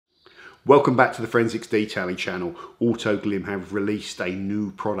Welcome back to the Forensics Detailing channel. Autoglym have released a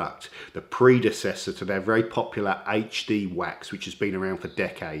new product, the predecessor to their very popular HD Wax, which has been around for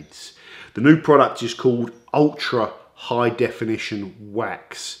decades. The new product is called Ultra High Definition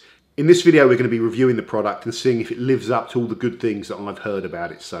Wax. In this video we're going to be reviewing the product and seeing if it lives up to all the good things that I've heard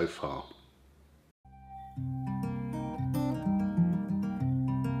about it so far.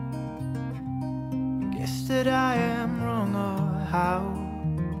 Guess that I am wrong or how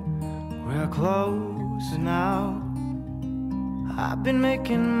we're close now. I've been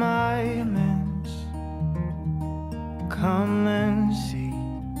making my amends. Come and see.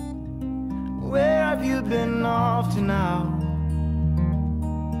 Where have you been off to now?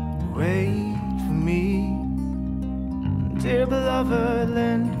 Wait for me, dear beloved,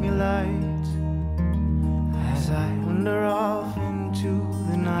 lend me light as I wander off into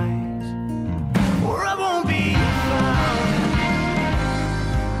the night, or I won't be found.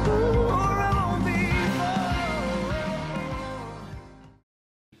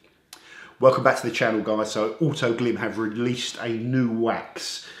 Welcome back to the channel, guys. So Autoglym have released a new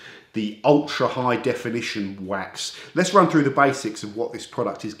wax, the Ultra High Definition Wax. Let's run through the basics of what this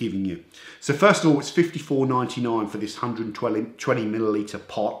product is giving you. So first of all, it's $54.99 for this 120 milliliter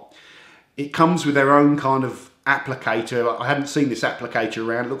pot. It comes with their own kind of applicator. I haven't seen this applicator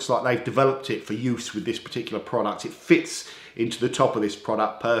around. It looks like they've developed it for use with this particular product. It fits into the top of this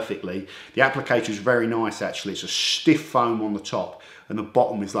product perfectly. The applicator is very nice actually. It's a stiff foam on the top and the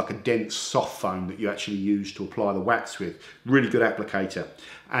bottom is like a dense soft foam that you actually use to apply the wax with. Really good applicator.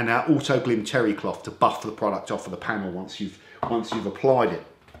 And our Autoglym terry cloth to buff the product off of the panel once you've applied it.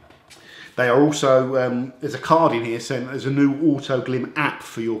 They are also, there's a card in here saying there's a new Autoglym app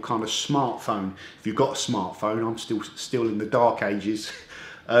for your kind of smartphone. If you've got a smartphone, I'm still in the dark ages,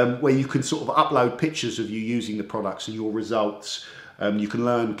 where you can sort of upload pictures of you using the products and your results. You can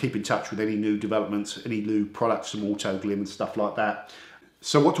learn, keep in touch with any new developments, any new products from Autoglym and stuff like that.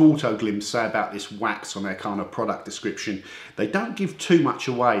 So what do Autoglym say about this wax on their kind of product description? They don't give too much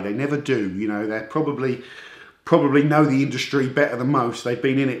away. They never do. You know, they're probably know the industry better than most. They've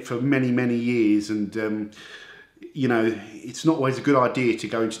been in it for many years, and you know, it's not always a good idea to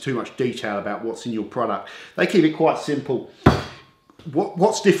go into too much detail about what's in your product. They keep it quite simple.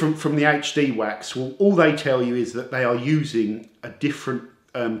 What's different from the HD wax? Well, all they tell you is that they are using a different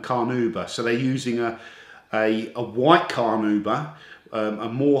carnauba. So they're using a white carnauba, a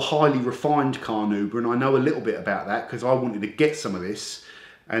more highly refined carnauba, and I know a little bit about that because I wanted to get some of this.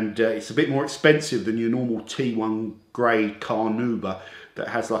 And it's a bit more expensive than your normal T1 grade carnauba that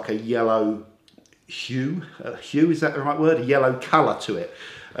has like a yellow hue. Hue, is that the right word? A yellow colour to it.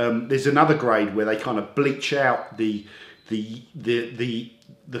 There's another grade where they kind of bleach out the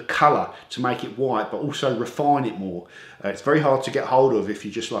colour to make it white, but also refine it more. It's very hard to get hold of if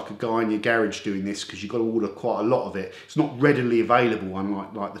you're just like a guy in your garage doing this, because you've got to order quite a lot of it. It's not readily available,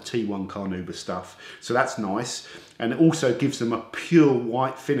 unlike like the T1 carnauba stuff. So that's nice. And it also gives them a pure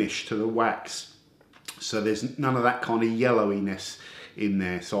white finish to the wax. So there's none of that kind of yellowiness in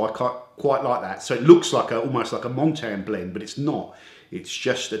there. So I quite like that. So it looks like almost like a Montan blend, but it's not. It's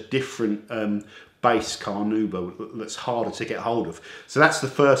just a different base carnauba that's harder to get hold of. So that's the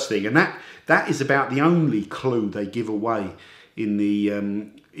first thing, and that is about the only clue they give away in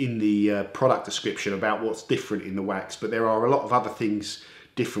the product description about what's different in the wax. But there are a lot of other things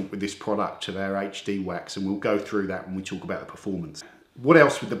different with this product to their HD wax, and we'll go through that when we talk about the performance. What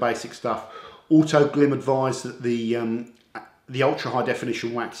else with the basic stuff? Autoglym advised that the ultra high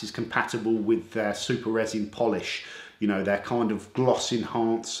definition wax is compatible with their super resin polish. You know, their kind of gloss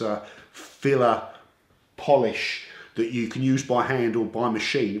enhancer, filler polish that you can use by hand or by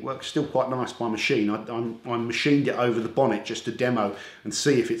machine. It works still quite nice by machine. I machined it over the bonnet just to demo and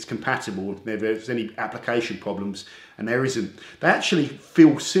see if it's compatible, if there's any application problems, and there isn't. They actually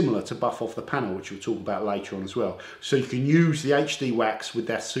feel similar to buff off the panel, which we'll talk about later on as well. So you can use the HD wax with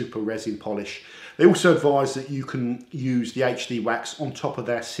their super resin polish. They also advise that you can use the HD wax on top of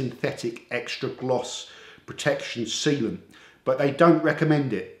their synthetic extra gloss protection sealant, but they don't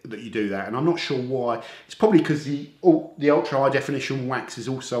recommend it that you do that, and I'm not sure why. It's probably because the ultra high definition wax is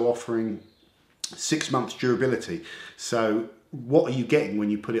also offering 6 months durability. So what are you getting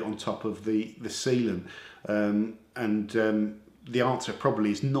when you put it on top of the sealant? The answer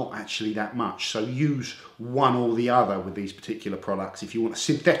probably is not actually that much. So use one or the other with these particular products. If you want a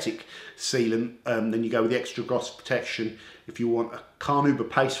synthetic sealant, then you go with the extra gloss protection. If you want a carnauba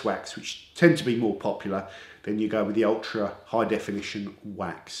paste wax, which tend to be more popular, then you go with the ultra high definition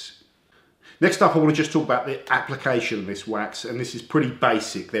wax. Next up, I want to just talk about the application of this wax, and this is pretty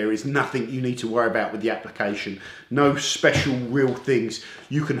basic. There is nothing you need to worry about with the application. No special real things.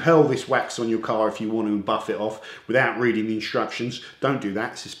 You can hurl this wax on your car if you want to and buff it off without reading the instructions. Don't do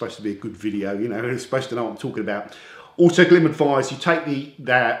that. This is supposed to be a good video, you know, it's supposed to know what I'm talking about. Autoglym advise you take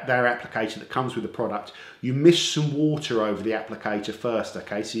their applicator that comes with the product, you mist some water over the applicator first,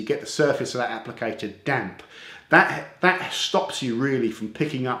 okay, so you get the surface of that applicator damp. That stops you really from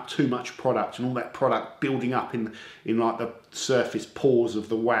picking up too much product and all that product building up in like the surface pores of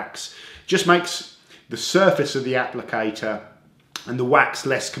the wax. Just makes the surface of the applicator and the wax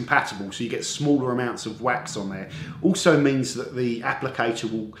less compatible, so you get smaller amounts of wax on there. Also means that the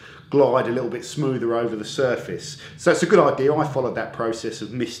applicator will glide a little bit smoother over the surface. So it's a good idea. I followed that process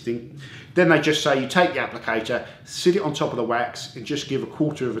of misting. Then they just say you take the applicator, sit it on top of the wax and just give a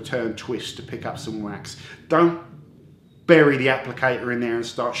quarter of a turn twist to pick up some wax. Don't bury the applicator in there and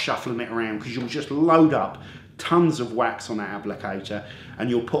start shuffling it around, because you'll just load up tons of wax on that applicator and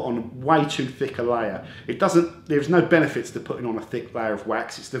you'll put on way too thick a layer. There's no benefits to putting on a thick layer of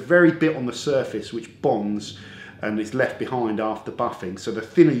wax. It's the very bit on the surface which bonds and is left behind after buffing. So the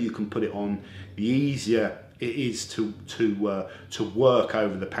thinner you can put it on, the easier it is to work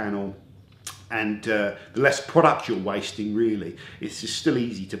over the panel, and the less product you're wasting really. It's just still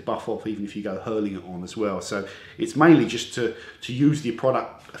easy to buff off even if you go hurling it on as well. So it's mainly just to use the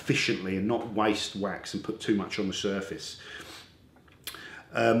product efficiently and not waste wax and put too much on the surface.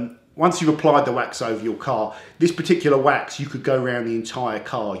 Once you've applied the wax over your car, this particular wax, you could go around the entire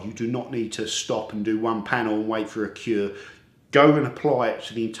car. You do not need to stop and do one panel and wait for a cure. Go and apply it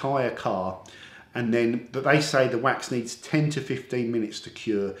to the entire car, and then they say the wax needs 10 to 15 minutes to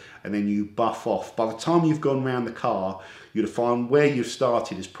cure, and then you buff off. By the time you've gone around the car, you'd find where you've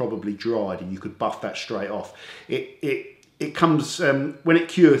started is probably dried, and you could buff that straight off. It comes, when it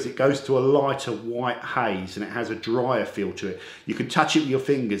cures, it goes to a lighter white haze and it has a drier feel to it. You can touch it with your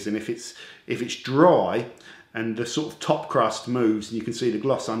fingers, and if it's dry and the sort of top crust moves and you can see the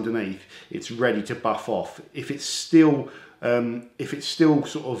gloss underneath, it's ready to buff off. If it's still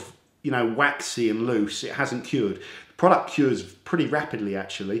sort of, you know, waxy and loose, it hasn't cured. The product cures pretty rapidly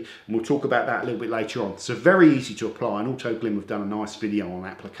actually, and we'll talk about that a little bit later on. So very easy to apply, and Autoglym have done a nice video on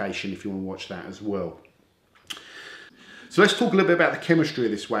application if you want to watch that as well. So let's talk a little bit about the chemistry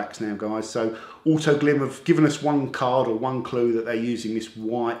of this wax now, guys. So Autoglym have given us one card or one clue that they're using this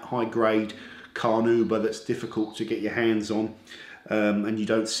white high-grade carnauba that's difficult to get your hands on, and you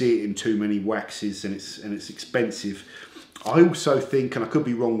don't see it in too many waxes, and it's expensive. I also think, and I could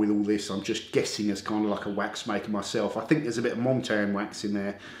be wrong with all this, I'm just guessing as kind of like a wax maker myself, I think there's a bit of Montan wax in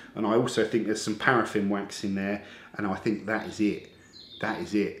there, and I also think there's some paraffin wax in there, and I think that is it. That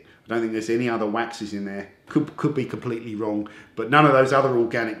is it. I don't think there's any other waxes in there. Could be completely wrong, but none of those other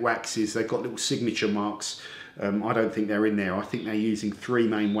organic waxes, they've got little signature marks. I don't think they're in there. I think they're using 3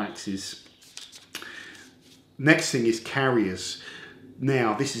 main waxes. Next thing is carriers.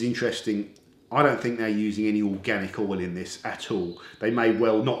 Now, this is interesting. I don't think they're using any organic oil in this at all. They may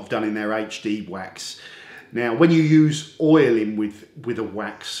well not have done in their HD wax. Now, when you use oil in with a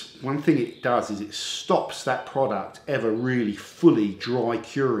wax, one thing it does is it stops that product ever really fully dry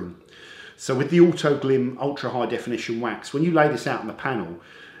curing. So with the Autoglym ultra high definition wax, when you lay this out on the panel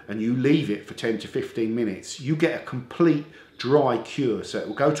and you leave it for 10 to 15 minutes, you get a complete dry cure. So it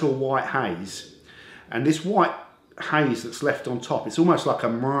will go to a white haze, and this white haze that's left on top, it's almost like a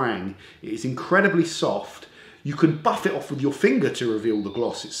meringue. It is incredibly soft. You can buff it off with your finger to reveal the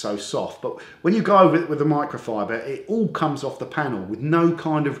gloss, it's so soft. But when you go over it with a microfiber, it all comes off the panel with no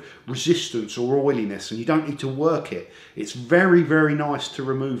kind of resistance or oiliness, and you don't need to work it. It's very, very nice to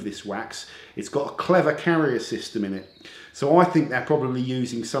remove this wax. It's got a clever carrier system in it. So I think they're probably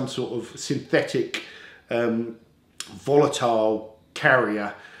using some sort of synthetic volatile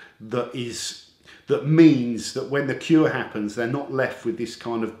carrier that means that when the cure happens, they're not left with this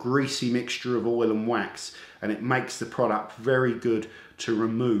kind of greasy mixture of oil and wax, and it makes the product very good to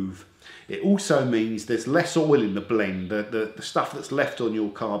remove. It also means there's less oil in the blend, the stuff that's left on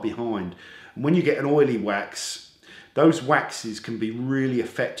your car behind. And when you get an oily wax, those waxes can be really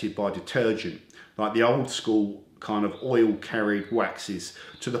affected by detergent, like the old school kind of oil carried waxes,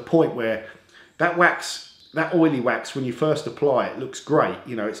 to the point where that oily wax, when you first apply it, looks great.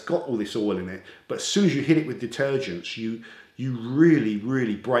 You know, it's got all this oil in it, but as soon as you hit it with detergents, you really,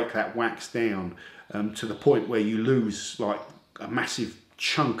 really break that wax down to the point where you lose like a massive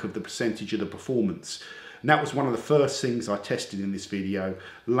chunk of the percentage of the performance. And that was one of the first things I tested in this video,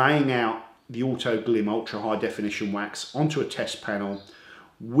 laying out the Autoglym ultra high definition wax onto a test panel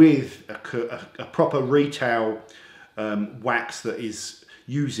with a proper retail wax that is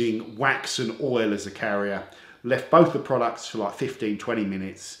using wax and oil as a carrier. Left both the products for like 15-20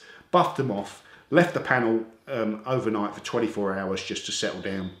 minutes, buffed them off, left the panel overnight for 24 hours just to settle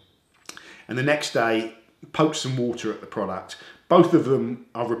down. And the next day, poked some water at the product. Both of them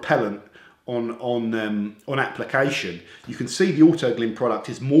are repellent on application. You can see the Autoglym product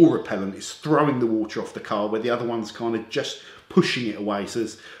is more repellent. It's throwing the water off the car, where the other one's kind of just pushing it away. So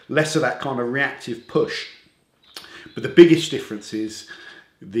there's less of that kind of reactive push. But the biggest difference is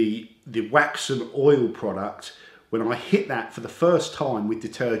the wax and oil product. When I hit that for the first time with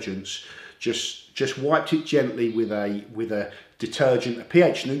detergents, just wiped it gently with a detergent, a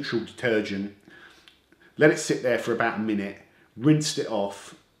pH neutral detergent, let it sit there for about a minute, rinsed it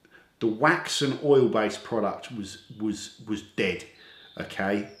off. The wax and oil based product was dead.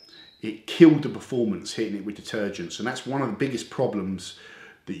 Okay, it killed the performance hitting it with detergents, and that's one of the biggest problems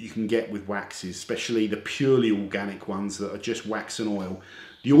that you can get with waxes, especially the purely organic ones that are just wax and oil.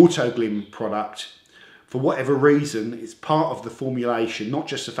 The Autoglym product, for whatever reason, it's part of the formulation, not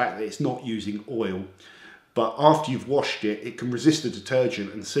just the fact that it's not using oil, but after you've washed it, it can resist the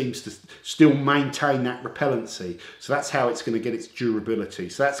detergent and seems to still maintain that repellency. So that's how it's going to get its durability.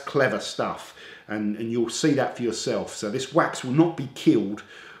 So that's clever stuff, and you'll see that for yourself. So this wax will not be killed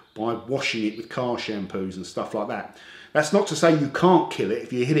by washing it with car shampoos and stuff like that. That's not to say you can't kill it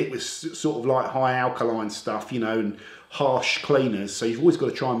if you hit it with sort of like high alkaline stuff, you know, and harsh cleaners. So you've always got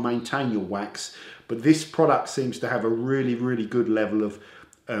to try and maintain your wax. But this product seems to have a really, really good level of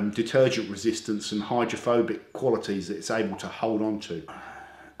detergent resistance and hydrophobic qualities that it's able to hold on to.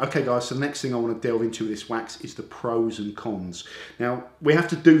 Okay guys, so the next thing I want to delve into with this wax is the pros and cons. Now, we have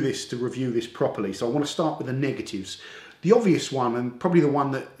to do this to review this properly, so I want to start with the negatives. The obvious one, and probably the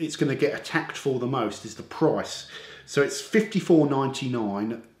one that it's going to get attacked for the most, is the price. So it's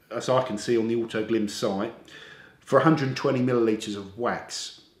 $54.99, as I can see on the Autoglym site, for 120 millilitres of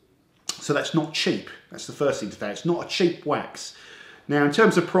wax. So that's not cheap. That's the first thing to say. It's not a cheap wax. Now, in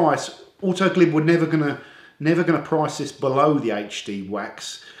terms of price, Autoglym were never gonna price this below the HD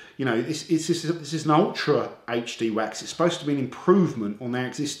wax. You know, this is an ultra HD wax. It's supposed to be an improvement on their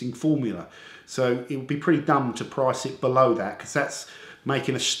existing formula. So it would be pretty dumb to price it below that, because that's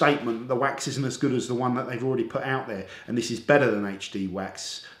making a statement that the wax isn't as good as the one that they've already put out there. And this is better than HD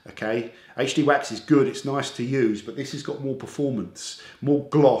wax, okay? HD wax is good, it's nice to use, but this has got more performance, more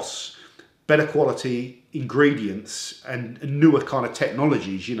gloss, better quality ingredients, and newer kind of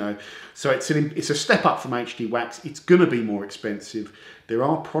technologies, you know. So it's a step up from HD wax. It's going to be more expensive. There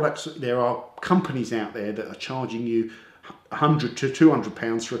are companies out there that are charging you £100 to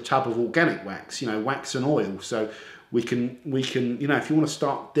 £200 for a tub of organic wax, you know, wax and oil. So we can, you know, if you want to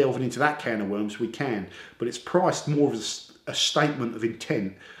start delving into that can of worms, we can. But it's priced more as a statement of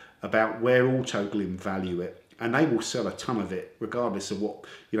intent about where Autoglym value it. And they will sell a ton of it, regardless of what,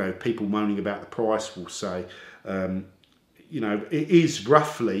 you know, people moaning about the price will say. You know, it is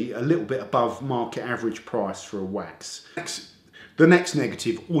roughly a little bit above market average price for a wax. The next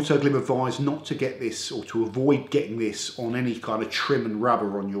negative, Autoglym advise not to get this, or to avoid getting this on any kind of trim and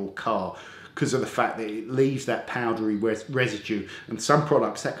rubber on your car, because of the fact that it leaves that powdery residue, and some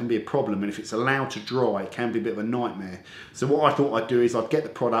products that can be a problem, and if it's allowed to dry it can be a bit of a nightmare. So what I thought I'd do is I'd get the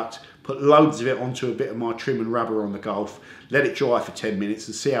product, put loads of it onto a bit of my trim and rubber on the Golf, let it dry for 10 minutes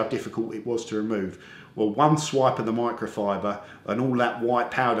and see how difficult it was to remove. Well, one swipe of the microfiber and all that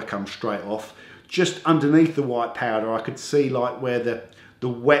white powder comes straight off. Just underneath the white powder I could see like where the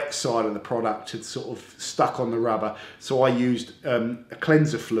wet side of the product had sort of stuck on the rubber, so I used a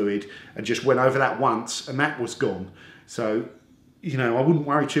cleanser fluid and just went over that once, and that was gone. So, you know, I wouldn't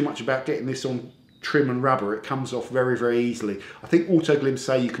worry too much about getting this on trim and rubber. It comes off very, very easily. I think Autoglym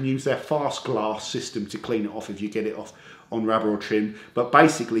say you can use their fast glass system to clean it off if you get it off on rubber or trim, but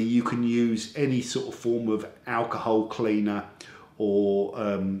basically you can use any sort of form of alcohol cleaner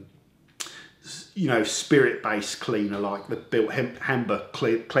or you know, spirit-based cleaner like the Built Amber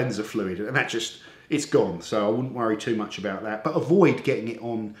cleanser fluid, and that just, it's gone. So I wouldn't worry too much about that. But avoid getting it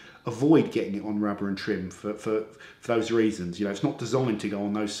on rubber and trim for those reasons. You know, it's not designed to go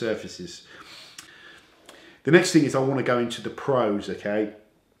on those surfaces. The next thing is I want to go into the pros. Okay.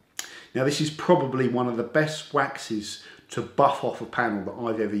 Now this is probably one of the best waxes to buff off a panel that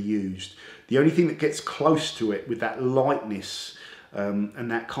I've ever used. The only thing that gets close to it with that lightness and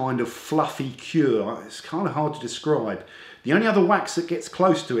that kind of fluffy cure, it's kind of hard to describe. The only other wax that gets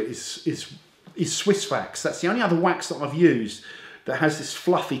close to it is Swiss wax. That's the only other wax that I've used that has this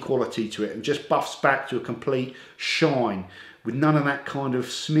fluffy quality to it and just buffs back to a complete shine with none of that kind of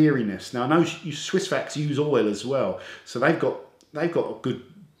smeariness. Now I know Swiss wax use oil as well, so they've got a good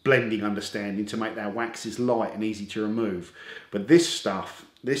blending understanding to make their waxes light and easy to remove. But this stuff,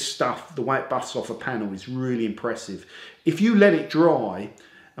 the way it buffs off a panel is really impressive. If you let it dry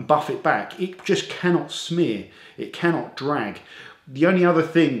and buff it back, it just cannot smear, it cannot drag. The only other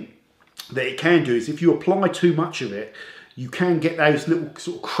thing that it can do is if you apply too much of it, you can get those little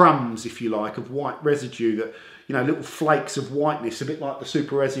sort of crumbs, if you like, of white residue, that, you know, little flakes of whiteness, a bit like the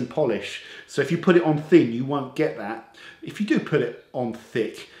super resin polish. So if you put it on thin, you won't get that. If you do put it on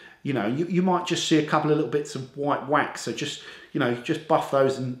thick, you know, you might just see a couple of little bits of white wax. So just, you know, just buff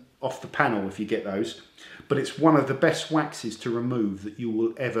those off the panel if you get those. But it's one of the best waxes to remove that you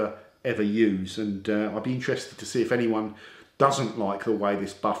will ever use. And I'd be interested to see if anyone doesn't like the way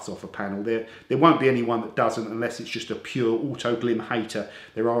this buffs off a panel. There won't be anyone that doesn't, unless it's just a pure Autoglym hater.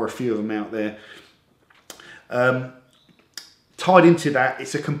 There are a few of them out there. Tied into that,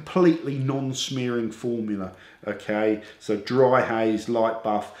 it's a completely non-smearing formula. Okay, so dry haze, light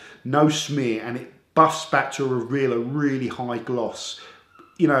buff, no smear, and it buffs back to reveal a really high gloss.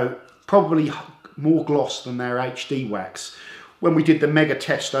 You know, probably more gloss than their HD wax. When we did the mega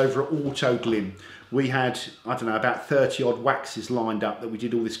test over at Autoglym, we had, I don't know, about 30 odd waxes lined up that we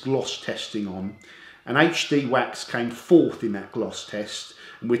did all this gloss testing on, and HD wax came fourth in that gloss test,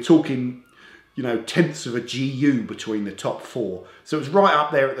 and we're talking, you know, tenths of a GU between the top four. So it was right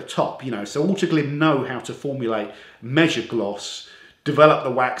up there at the top, you know. So Autoglym know how to formulate, measure gloss, develop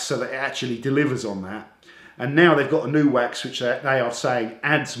the wax so that it actually delivers on that. And now they've got a new wax which they are saying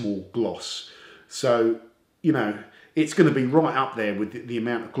adds more gloss. So, you know, it's going to be right up there with the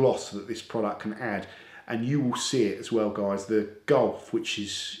amount of gloss that this product can add. And you will see it as well, guys. The Golf, which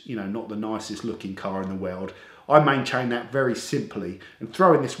is, you know, not the nicest looking car in the world, I maintain that very simply, and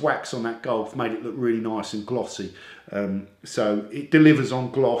throwing this wax on that Golf made it look really nice and glossy. So it delivers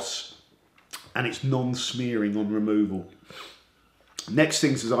on gloss, and it's non-smearing on removal. Next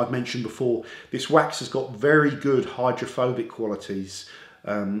things, as I've mentioned before, this wax has got very good hydrophobic qualities,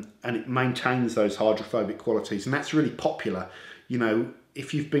 and it maintains those hydrophobic qualities, and that's really popular. You know,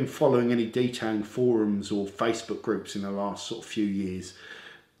 if you've been following any detailing forums or Facebook groups in the last sort of few years,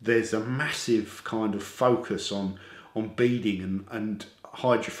 there's a massive kind of focus on beading and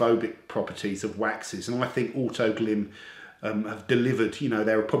hydrophobic properties of waxes, and I think Autoglym have delivered, you know,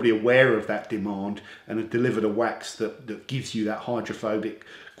 they were probably aware of that demand and have delivered a wax that gives you that hydrophobic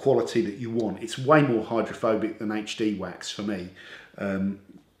quality that you want. It's way more hydrophobic than HD wax for me.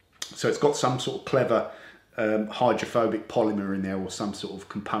 So it's got some sort of clever hydrophobic polymer in there, or some sort of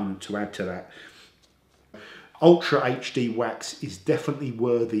component to add to that. Ultra HD wax is definitely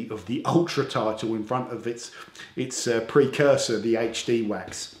worthy of the Ultra title in front of its precursor, the HD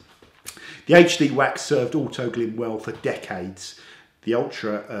wax. The HD wax served Autoglym well for decades. The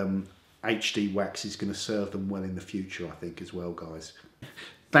Ultra HD wax is going to serve them well in the future, I think, as well, guys.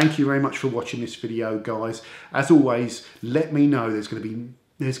 Thank you very much for watching this video, guys. As always, let me know. There's going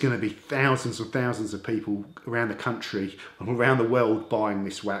to be thousands and thousands of people around the country and around the world buying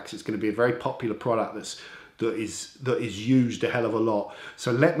this wax. It's going to be a very popular product that is used a hell of a lot.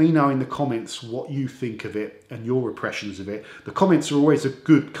 So let me know in the comments what you think of it and your impressions of it. The comments are always a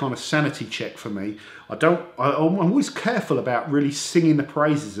good kind of sanity check for me. I'm always careful about really singing the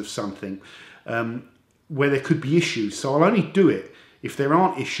praises of something where there could be issues. So I'll only do it if there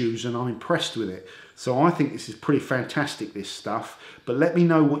aren't issues and I'm impressed with it. So I think this is pretty fantastic, this stuff. But let me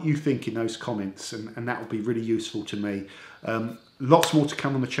know what you think in those comments, and that will be really useful to me. Lots more to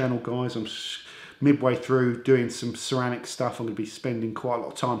come on the channel, guys. I'm midway through doing some ceramic stuff. I'm going to be spending quite a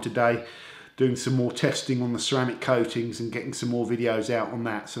lot of time today doing some more testing on the ceramic coatings and getting some more videos out on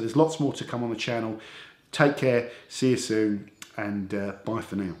that. So there's lots more to come on the channel. Take care, see you soon, and bye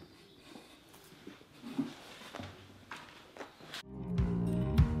for now.